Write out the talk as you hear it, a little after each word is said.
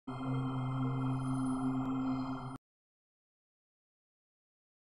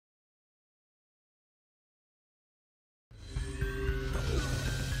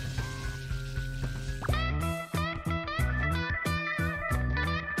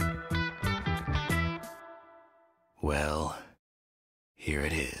Well, here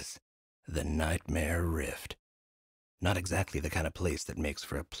it is. The Nightmare Rift. Not exactly the kind of place that makes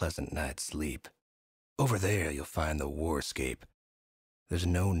for a pleasant night's sleep. Over there you'll find the Warscape. There's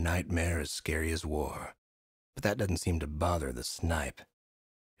no nightmare as scary as war. But that doesn't seem to bother the Snipe.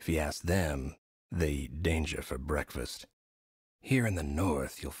 If you ask them, they eat danger for breakfast. Here in the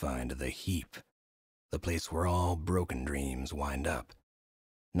north you'll find the Heap. The place where all broken dreams wind up.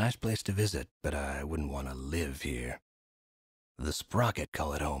 Nice place to visit, but I wouldn't want to live here. The Sprocket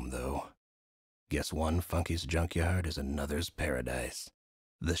call it home, though. Guess one Funky's junkyard is another's paradise.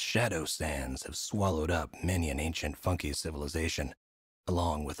 The Shadow Sands have swallowed up many an ancient Funky civilization,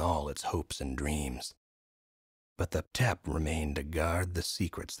 along with all its hopes and dreams. But the Tap remained to guard the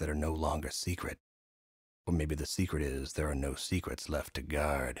secrets that are no longer secret. Or maybe the secret is there are no secrets left to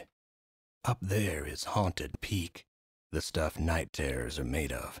guard. Up there is Haunted Peak, the stuff night terrors are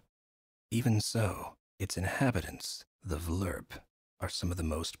made of. Even so, its inhabitants, the Vlerp, are some of the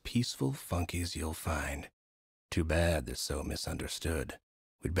most peaceful Funkies you'll find. Too bad they're so misunderstood.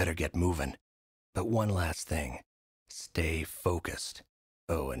 We'd better get moving. But one last thing. Stay focused.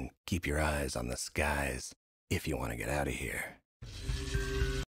 Oh, and keep your eyes on the skies if you want to get out of here.